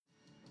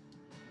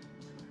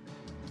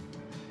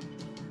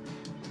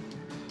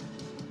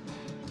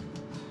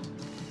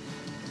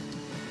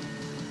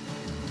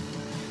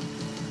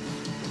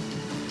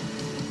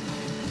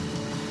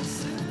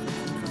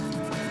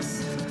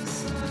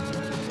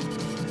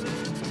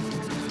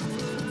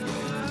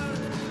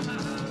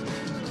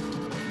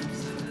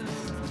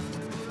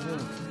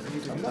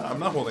I'm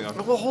not holding on.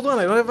 Well, hold on.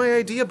 I don't have my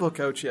idea book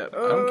out yet.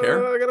 I don't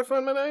care. I gotta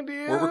find my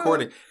idea. We're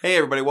recording. Hey,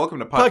 everybody. Welcome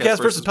to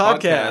Podcast versus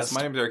Podcast.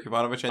 My name is Eric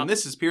Ivanovich, and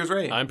this is Piers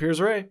Ray. I'm Piers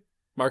Ray.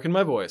 Marking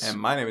my voice. And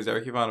my name is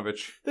Eric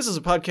Ivanovich. This is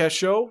a podcast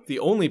show, the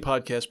only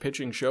podcast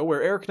pitching show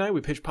where Eric and I,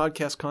 we pitch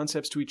podcast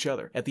concepts to each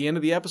other. At the end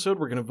of the episode,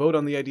 we're going to vote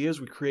on the ideas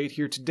we create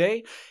here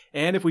today.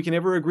 And if we can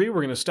ever agree, we're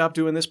going to stop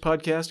doing this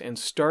podcast and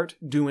start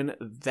doing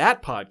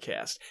that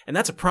podcast. And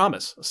that's a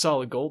promise, a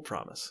solid gold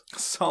promise.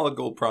 Solid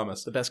gold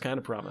promise. The best kind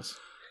of promise.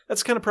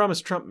 That's the kind of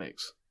promise Trump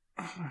makes.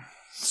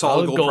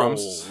 Solid gold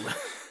promise.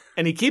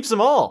 And he keeps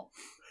them all.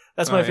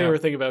 That's my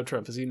favorite thing about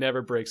Trump, is he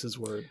never breaks his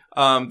word.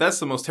 That's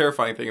the most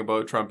terrifying thing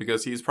about Trump,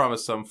 because he's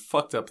promised some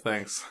fucked up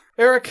things.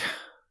 Eric,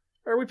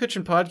 are we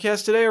pitching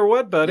podcasts today or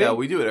what, buddy? Yeah,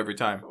 we do it every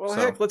time. Well,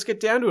 heck, let's get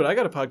down to it. I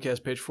got a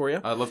podcast pitch for you.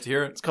 I'd love to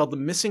hear it. It's called The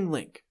Missing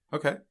Link.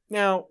 Okay.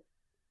 Now,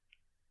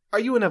 are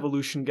you an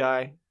evolution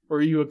guy, or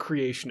are you a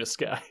creationist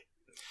guy?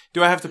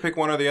 Do I have to pick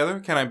one or the other?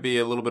 Can I be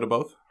a little bit of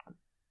both?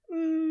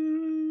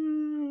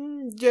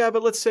 Yeah,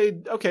 but let's say,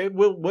 okay,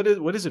 well, what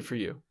is it for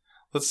you?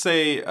 Let's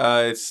say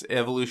it's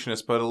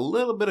evolutionist, but a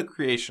little bit of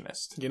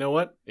creationist. You know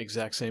what?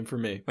 Exact same for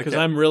me. Because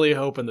Okay. I'm really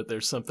hoping that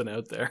there's something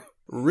out there.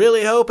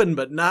 Really hoping,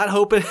 but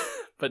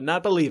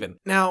not believing.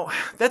 Now,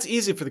 that's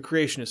easy for the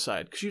creationist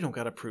side, because you don't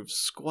got to prove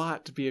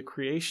squat to be a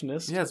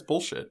creationist. Yeah, it's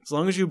bullshit. As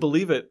long as you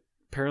believe it,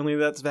 apparently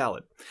that's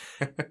valid.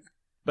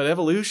 But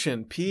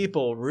evolution,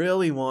 people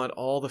really want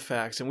all the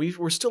facts, and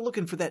we're still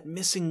looking for that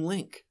missing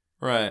link.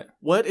 Right.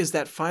 What is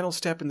that final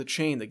step in the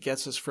chain that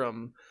gets us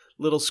from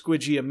little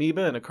squidgy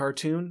amoeba in a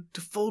cartoon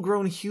to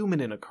full-grown human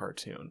in a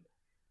cartoon?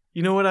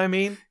 You know what I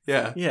mean?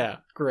 Yeah. Yeah,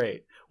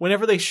 great.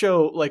 Whenever they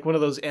show, like, one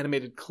of those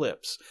animated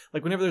clips,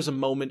 like whenever there's a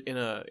moment in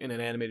an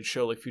animated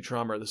show like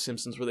Futurama or The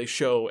Simpsons where they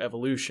show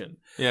evolution,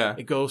 Yeah.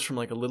 it goes from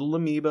like a little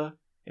amoeba,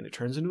 and it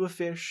turns into a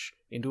fish,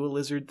 into a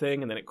lizard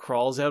thing, and then it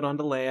crawls out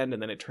onto land,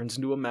 and then it turns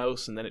into a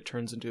mouse, and then it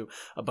turns into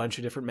a bunch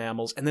of different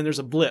mammals, and then there's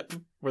a blip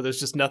where there's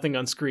just nothing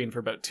on screen for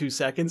about 2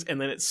 seconds, and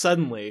then it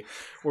suddenly,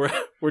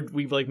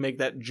 we like make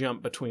that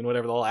jump between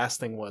whatever the last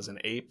thing was, in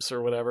apes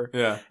or whatever,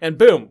 Yeah. and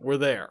boom, we're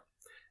there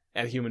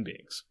at human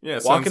beings. Yeah.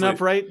 sounds Walking like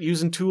upright,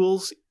 using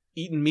tools,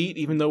 eating meat,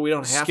 even though we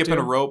don't have skipping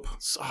to. a rope.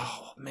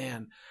 Oh,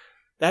 man.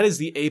 That is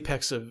the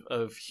apex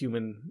of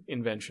human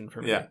invention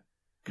for me. Yeah.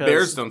 'Cause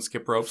Bears don't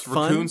skip ropes.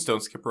 fun- Raccoons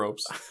don't skip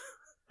ropes.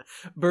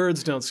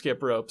 birds don't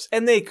skip ropes.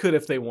 And they could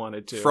if they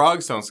wanted to.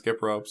 Frogs don't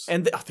skip ropes.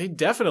 And they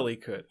definitely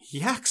could.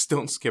 Yaks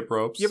don't skip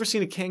ropes. You ever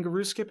seen a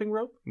kangaroo skipping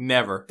rope?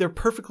 Never. They're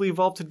perfectly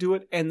evolved to do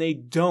it, and they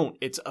don't.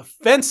 It's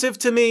offensive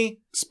to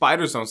me.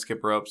 Spiders don't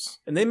skip ropes.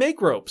 And they make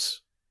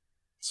ropes.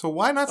 So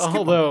why not skip them?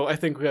 Although, I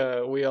think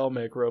we all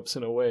make ropes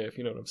in a way, if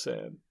you know what I'm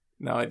saying.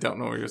 No, I don't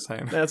know what you're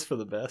saying. That's for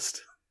the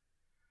best.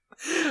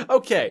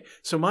 Okay,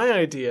 so my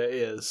idea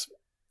is,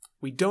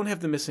 we don't have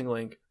the missing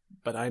link,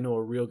 but I know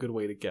a real good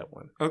way to get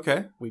one.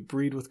 Okay. We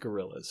breed with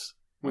gorillas.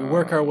 We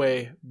work our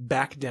way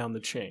back down the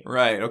chain.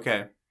 Right,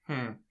 okay.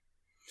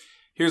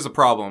 Here's the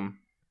problem.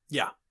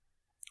 Yeah.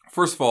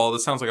 First of all,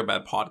 this sounds like a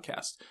bad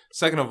podcast.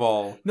 Second of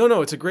all...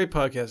 No, it's a great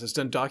podcast. It's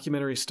done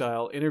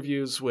documentary-style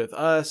interviews with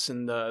us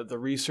and the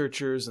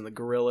researchers and the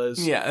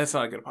gorillas. Yeah, that's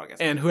not a good podcast.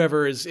 And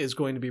whoever is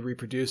going to be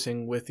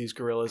reproducing with these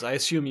gorillas. I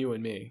assume you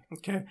and me.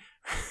 Okay.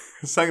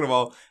 Second of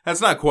all,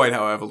 that's not quite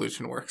how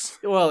evolution works.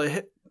 Well,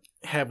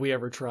 have we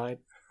ever tried?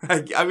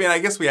 I mean, I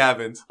guess we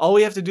haven't. All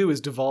we have to do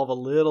is devolve a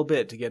little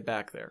bit to get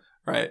back there.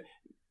 Right.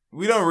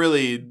 We don't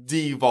really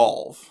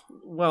devolve.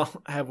 Well,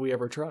 have we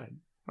ever tried?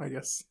 I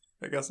guess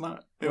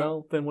not.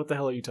 Well, then what the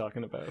hell are you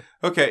talking about?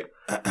 Okay.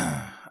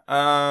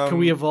 Can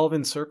we evolve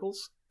in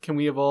circles? Can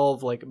we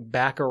evolve like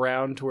back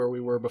around to where we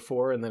were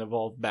before and then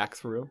evolve back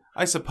through?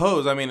 I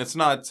suppose. I mean, it's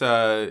not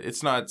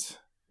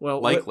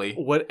Well, likely.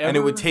 Whatever. And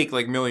it would take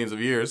like millions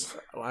of years.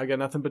 Well, I got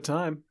nothing but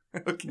time.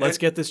 Okay. Let's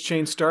get this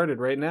chain started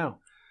right now.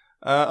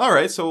 All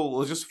right, so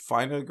we'll just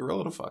find a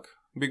gorilla to fuck.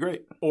 It'd be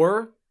great.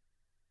 Or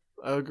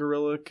a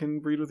gorilla can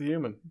breed with a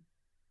human.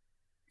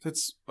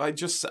 I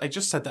just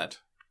said that.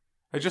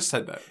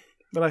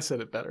 But I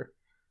said it better.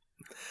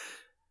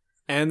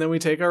 And then we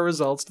take our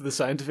results to the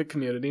scientific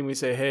community and we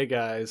say, hey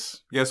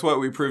guys, Guess what?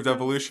 We proved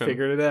evolution.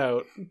 figured it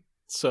out.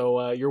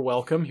 So you're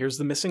welcome. Here's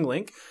the missing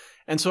link.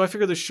 And so I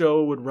figured the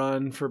show would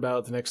run for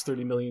about the next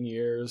 30 million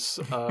years.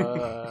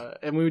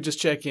 And we would just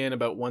check in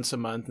about once a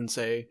month and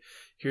say,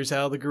 here's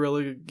how the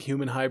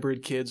gorilla-human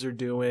hybrid kids are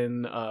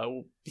doing.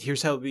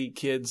 Here's how the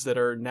kids that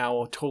are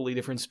now a totally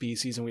different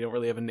species and we don't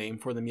really have a name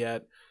for them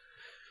yet.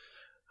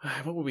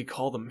 What would we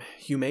call them?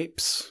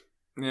 Humapes?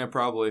 Yeah,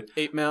 probably.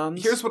 Ape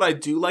mounds? Here's what I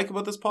do like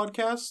about this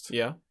podcast.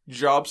 Yeah.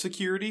 Job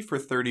security for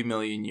 30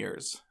 million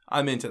years.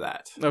 I'm into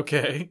that.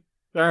 Okay.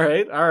 All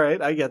right.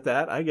 I get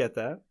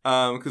that.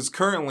 Because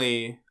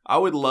currently, I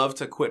would love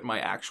to quit my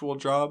actual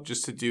job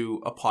just to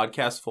do a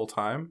podcast full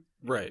time.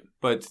 Right.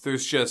 But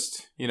there's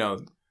just,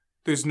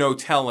 there's no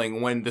telling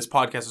when this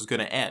podcast is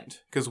going to end.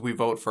 Because we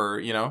vote for,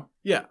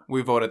 Yeah.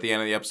 we vote at the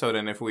end of the episode.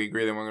 And if we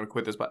agree, then we're going to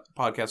quit this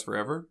podcast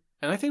forever.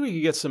 And I think we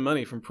could get some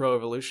money from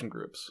pro-evolution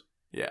groups.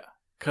 Yeah.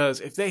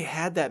 Because if they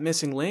had that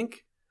missing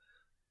link,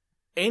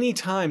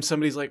 anytime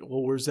somebody's like,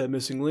 well, where's that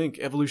missing link?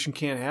 Evolution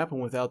can't happen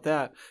without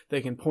that.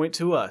 They can point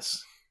to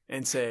us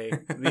and say,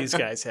 these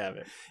guys have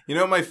it. You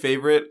know what my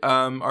favorite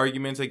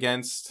argument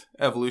against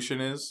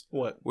evolution is?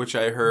 What? Which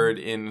I heard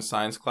in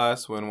science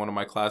class when one of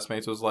my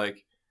classmates was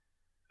like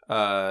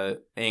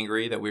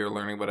angry that we were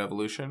learning about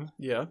evolution.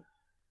 Yeah.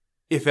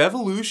 If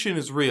evolution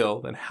is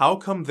real, then how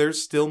come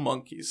there's still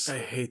monkeys? I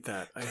hate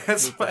that.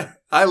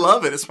 I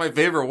love it. It's my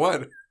favorite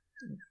one.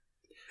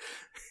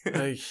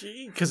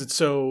 Because it's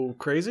so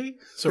crazy,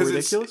 so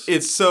ridiculous.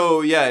 It's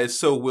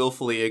so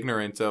willfully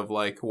ignorant of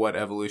like what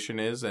evolution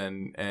is,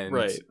 and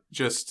right.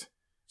 Just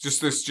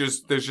there's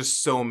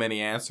just so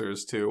many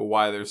answers to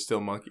why there's still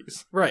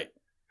monkeys. Right.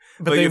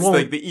 But like they it's won't,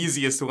 like the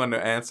easiest one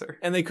to answer.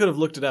 And they could have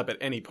looked it up at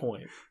any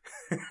point.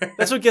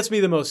 That's what gets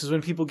me the most is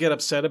when people get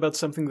upset about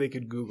something they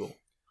could Google.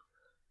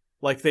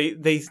 Like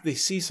they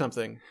see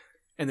something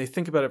and they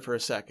think about it for a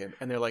second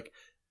and they're like,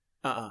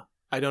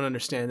 I don't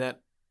understand that.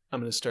 I'm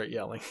going to start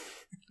yelling.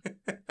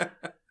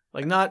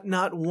 Like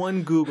not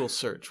one Google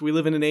search. We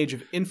live in an age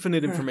of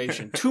infinite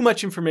information, too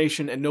much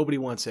information, and nobody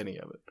wants any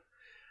of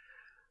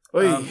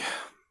it.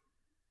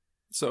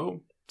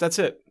 So that's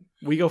it.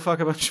 We go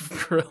fuck a bunch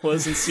of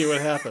gorillas and see what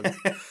happens.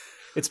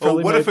 It's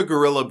probably what if a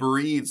gorilla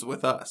breeds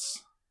with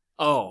us?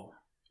 Oh,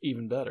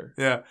 even better.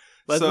 Yeah.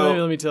 Let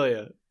me tell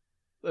you,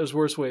 there's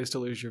worse ways to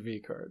lose your V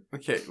card.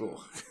 Okay,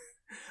 cool.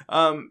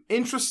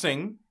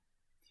 Interesting.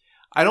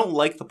 I don't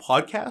like the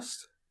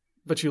podcast.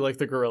 But you like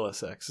the gorilla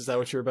sex. Is that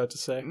what you're about to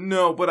say?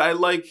 No, but I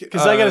like...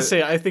 Because I gotta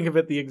say, I think of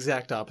it the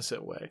exact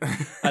opposite way.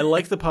 I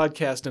like the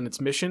podcast and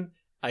its mission.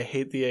 I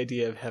hate the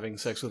idea of having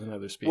sex with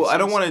another species. Well, I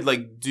don't want to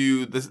like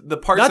do the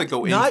parts that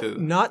go into...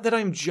 Not that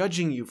I'm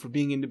judging you for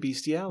being into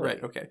bestiality.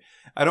 Right, okay.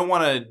 I don't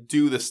want to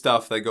do the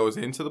stuff that goes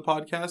into the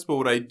podcast, but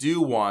what I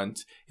do want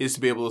is to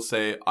be able to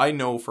say, I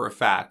know for a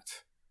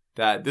fact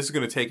that this is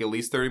going to take at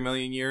least 30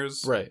 million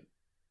years. Right.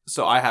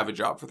 So I have a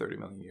job for 30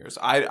 million years.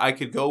 I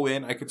could go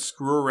in, I could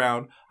screw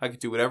around, I could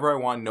do whatever I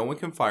want. No one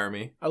can fire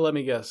me. Let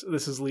me guess.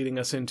 This is leading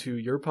us into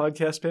your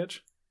podcast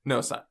pitch? No,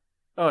 it's not.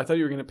 Oh, I thought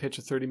you were going to pitch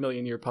a 30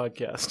 million year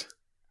podcast.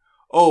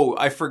 Oh,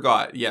 I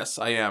forgot. Yes,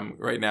 I am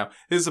right now.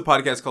 This is a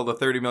podcast called the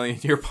 30 Million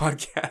Year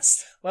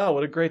Podcast. Wow,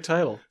 what a great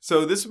title.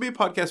 So this would be a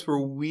podcast where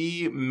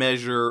we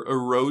measure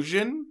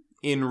erosion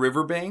in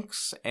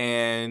riverbanks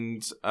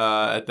and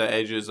at the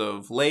edges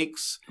of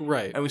lakes.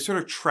 Right. And we sort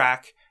of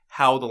track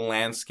how the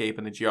landscape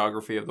and the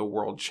geography of the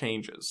world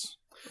changes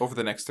over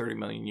the next 30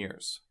 million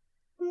years.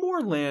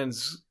 More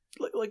lands...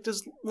 Like,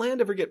 does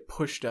land ever get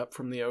pushed up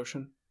from the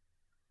ocean?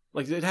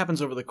 Like, it happens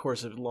over the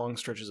course of long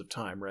stretches of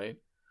time, right?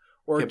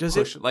 Or does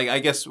it... Like, I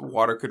guess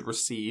water could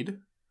recede.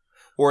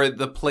 Or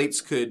the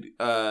plates could...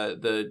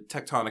 the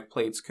tectonic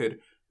plates could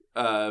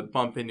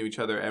bump into each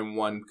other and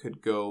one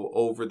could go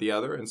over the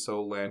other, and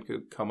so land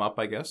could come up,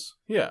 I guess.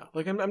 Yeah.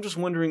 Like, I'm just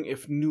wondering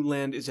if new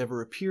land is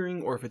ever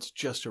appearing or if it's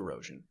just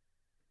erosion.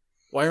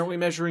 Why aren't we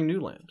measuring new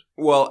land?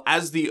 Well,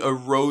 as the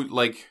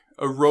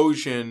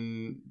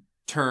erosion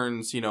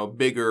turns,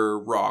 bigger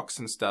rocks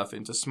and stuff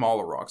into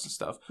smaller rocks and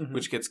stuff, mm-hmm.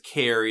 which gets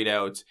carried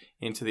out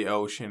into the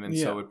ocean, and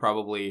so it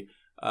probably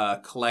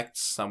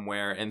collects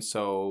somewhere. And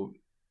so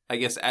I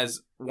guess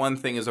as one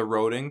thing is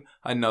eroding,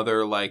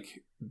 another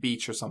like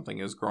beach or something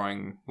is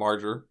growing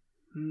larger.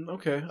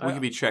 Okay. We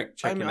could be checking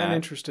that. I'm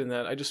interested in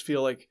that. I just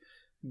feel like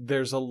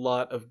there's a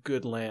lot of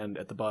good land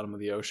at the bottom of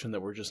the ocean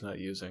that we're just not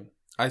using.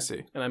 I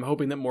see. And I'm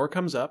hoping that more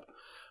comes up,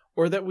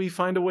 or that we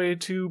find a way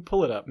to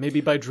pull it up,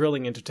 maybe by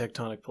drilling into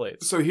tectonic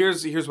plates. So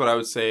here's what I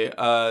would say.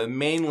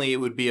 Mainly it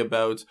would be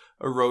about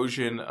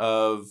erosion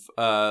of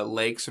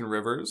lakes and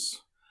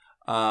rivers.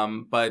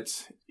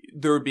 But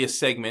there would be a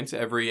segment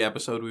every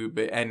episode.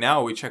 And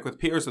now we check with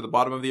Piers at the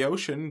bottom of the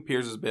ocean.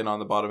 Piers has been on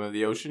the bottom of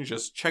the ocean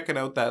just checking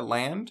out that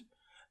land.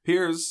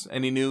 Piers,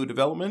 any new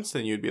developments?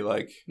 And you'd be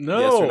like, no.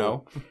 Yes or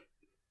no?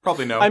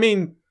 Probably no. I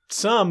mean,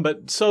 some,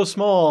 but so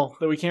small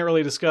that we can't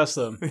really discuss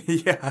them.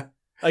 Yeah.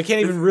 I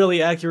can't even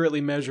really accurately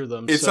measure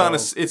them. It's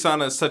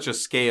on such a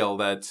scale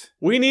that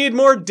we need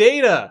more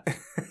data.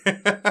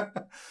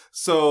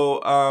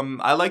 So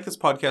I like this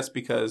podcast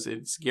because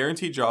it's a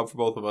guaranteed job for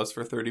both of us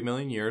for 30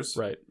 million years.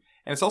 Right.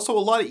 And it's also a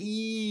lot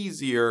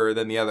easier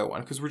than the other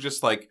one because we're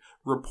just like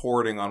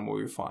reporting on what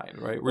we find,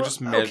 right? We're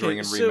just measuring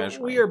and remeasuring.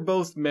 So we are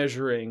both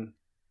measuring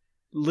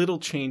little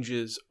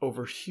changes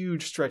over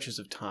huge stretches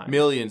of time.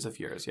 Millions of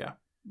years, yeah.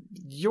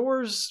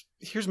 Yours,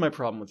 here's my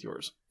problem with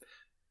yours.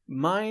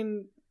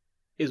 Mine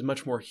is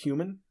much more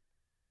human.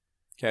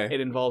 Okay.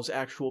 It involves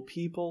actual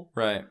people.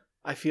 Right.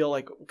 I feel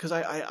like, because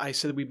I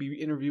said we'd be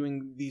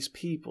interviewing these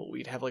people.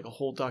 We'd have like a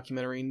whole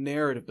documentary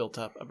narrative built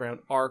up around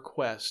our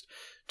quest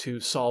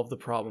to solve the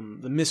problem,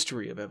 the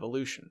mystery of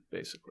evolution,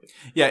 basically.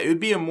 Yeah, it would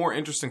be a more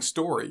interesting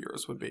story,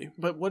 yours would be.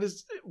 But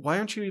why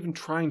aren't you even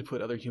trying to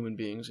put other human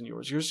beings in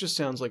yours? Yours just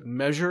sounds like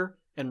measure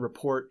and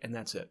report, and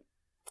that's it.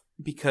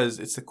 Because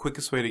it's the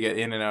quickest way to get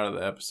in and out of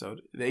the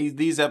episode.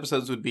 These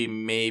episodes would be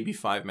maybe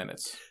 5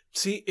 minutes.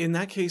 See, in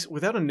that case,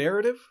 without a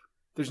narrative,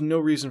 there's no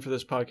reason for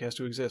this podcast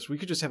to exist. We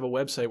could just have a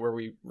website where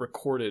we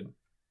recorded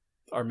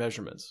our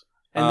measurements.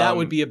 And that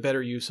would be a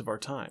better use of our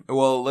time.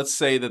 Well, let's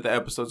say that the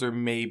episodes are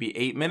maybe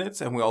 8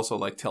 minutes, and we also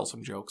like tell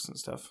some jokes and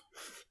stuff.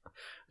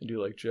 I do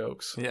like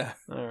jokes. Yeah.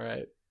 All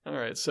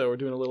right. So we're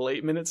doing a little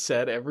 8-minute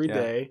set every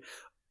day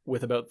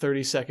with about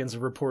 30 seconds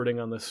of reporting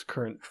on this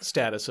current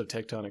status of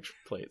tectonic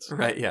plates.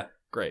 Right, yeah.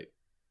 Great.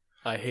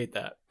 I hate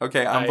that.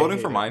 Okay, I'm voting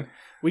for mine.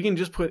 We can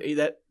just put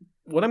that.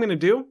 What I'm going to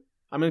do,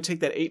 I'm going to take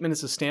that 8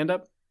 minutes of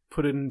stand-up,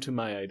 put it into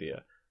my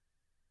idea.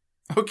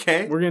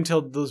 Okay. We're going to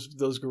tell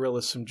those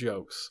gorillas some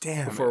jokes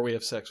before we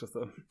have sex with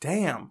them.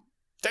 Damn.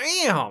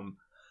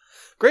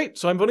 Great.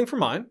 So I'm voting for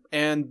mine.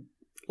 And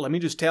let me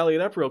just tally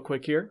it up real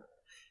quick here.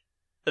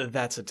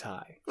 That's a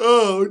tie.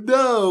 Oh,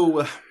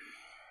 no.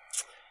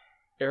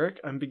 Eric,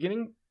 I'm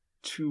beginning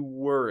to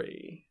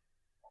worry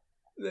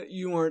that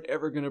you aren't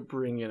ever going to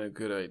bring in a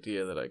good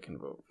idea that I can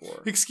vote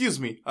for. Excuse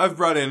me. I've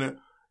brought in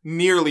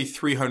nearly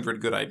 300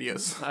 good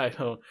ideas. I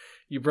know.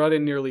 You brought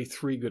in nearly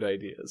 3 good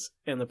ideas.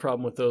 And the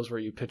problem with those were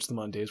you pitched them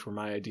on days where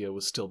my idea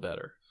was still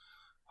better.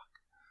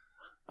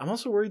 I'm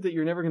also worried that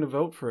you're never going to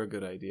vote for a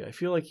good idea. I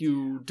feel like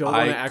you don't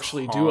want to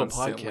actually do a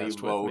podcast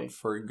vote with me.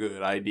 For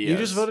good ideas. You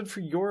just voted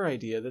for your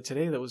idea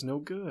that was no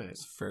good.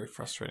 It's very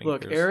frustrating.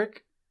 Look,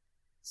 Eric,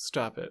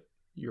 stop it.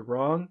 You're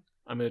wrong.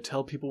 I'm going to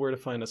tell people where to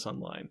find us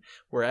online.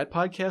 We're at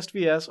Podcast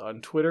VS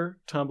on Twitter,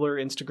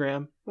 Tumblr, Instagram,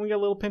 and we got a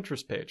little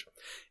Pinterest page.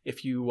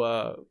 If you,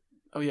 we're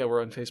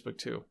on Facebook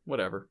too.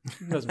 Whatever.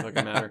 It doesn't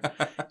fucking matter.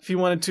 If you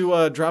wanted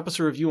to drop us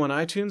a review on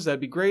iTunes,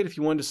 that'd be great. If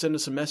you wanted to send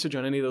us a message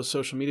on any of those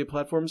social media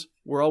platforms,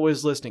 we're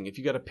always listening. If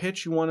you got a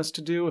pitch you want us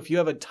to do, if you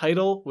have a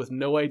title with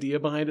no idea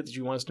behind it that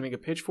you want us to make a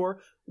pitch for,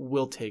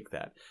 we'll take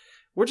that.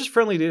 We're just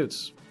friendly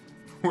dudes.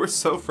 We're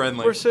so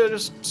friendly. We're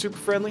just super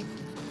friendly.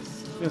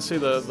 I'm going to say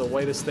the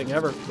whitest thing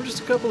ever. We're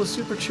just a couple of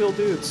super chill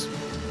dudes.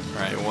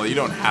 All right, well, you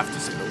don't have to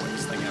say the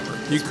whitest thing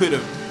ever.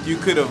 You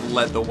could have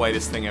let the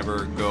whitest thing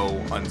ever go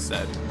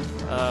unsaid.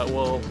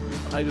 Well,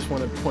 I just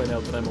want to point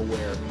out that I'm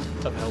aware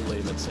of how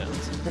lame it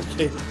sounds.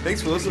 Okay,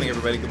 thanks for listening,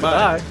 everybody.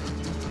 Goodbye. Bye.